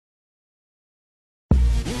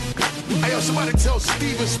Hey, yo, somebody tell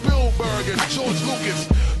Steven Spielberg and George Lucas,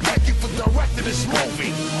 thank you for directing this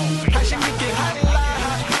movie.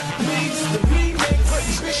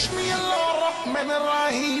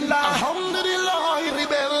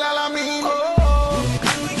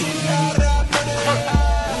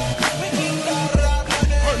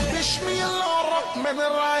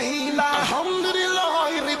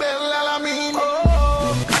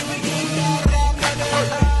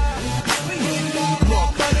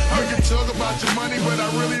 But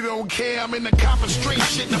I really don't care. I'm in the copper street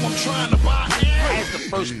shit. Now I'm trying to buy air. As the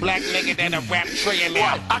first black nigga that a rap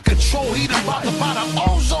trillionaire. I control heat. I'm about to buy the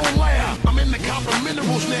ozone layer. I'm in the copper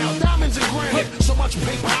minerals now, diamonds and granite. So much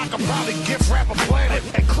paper I could probably gift wrap a planet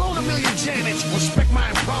and clone a million Janets. Respect my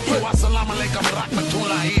impromptu. Assalamu alaikum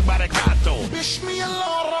rahmatullahi barakatuh.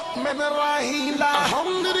 Bismillahirrahmanirrahim.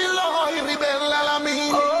 Alhamdulillah rabbil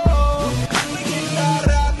alamin.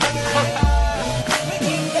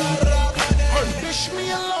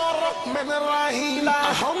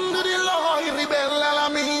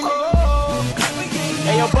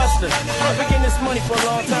 Hey yo, Buster, I've been getting this money for a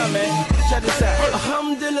long time, man. Check this out.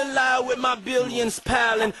 Alhamdulillah, with my billions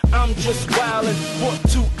piling, I'm just wildin'. Bought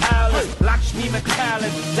 2 islands, Lakshmi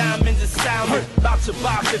McAllen, diamonds and salmon. About to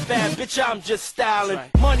buy fit bad, bitch, I'm just styling.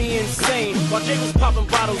 Money insane. While Jay was popping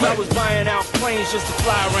bottles, I was buying out planes just to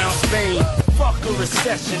fly around Spain. Fuck a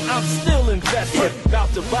recession, I'm still invested.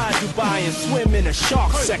 About to buy Dubai and swim in a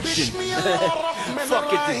shark section.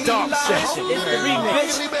 Fuck it, the dark section. It's the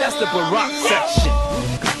remix, that's the Barack section.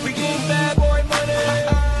 We get bad boy money.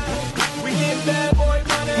 We get bad boy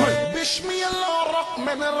money.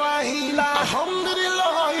 Bismillahirrahmanirrahim.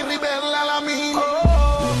 Alhamdulillah rabbil alamin.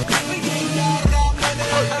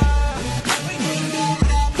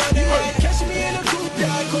 Catch me in a coupe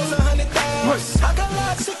that costs $100,000. I got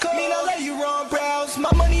lots of code. Mean I let you run browse.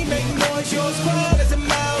 My money make noise, yours quiet as a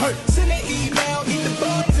mouse. Send an email, eat the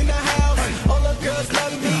bugs in the house. All the girls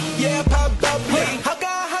love me, yeah, pop bubbly. I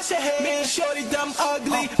got hot your head, man, shorty dumb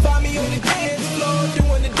ugly. Find me on the dance floor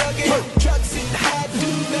doing the Dougie. Trucks in the hot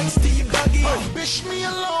dude next to your buggy.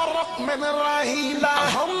 Bismillahirrahmanirrahim.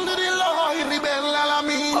 Alhamdulillah rabbil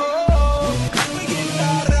alamin.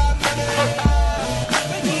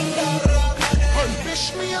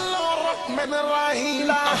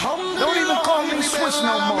 Don't even call me Swiss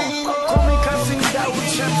no more. Call me Cousin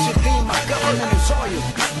Dalech. My government is all you.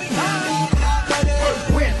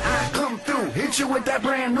 When I come through, hit you with that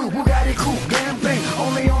brand new Bugatti coupe, damn thing.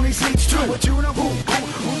 Only seats 2. But you know who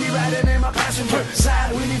be riding in my passenger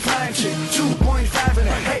side with me flying shit. 2.5 in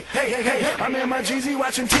it. Hey, I'm in my Jeezy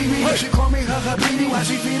watching TV. She call me her Habini while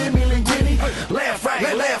she feeding me linguine. Left, right.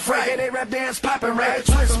 Yeah, they rap dance popping right.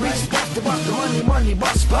 Swiss beats, bust the money,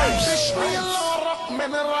 bust pipes.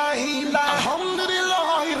 Bismillahirrahmanirrahim.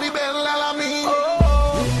 Alhamdulillah rabbil alamin.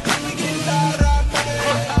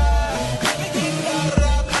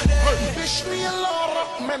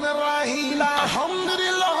 Bismillahirrahmanirrahim.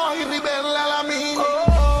 Alhamdulillah rabbil alamin.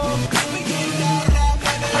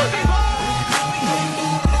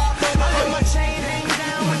 My chain hang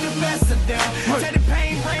down with the best of them. Tell the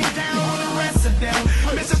pain rain down on the rest of them.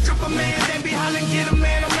 Mr. Stripper Man, they be hollering, get a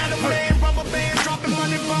man, I'm not a man. Rubber band, dropping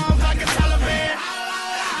money bombs like a Taliban.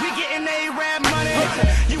 We getting A-Rap money.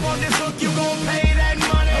 You want this hook, you gon' pay.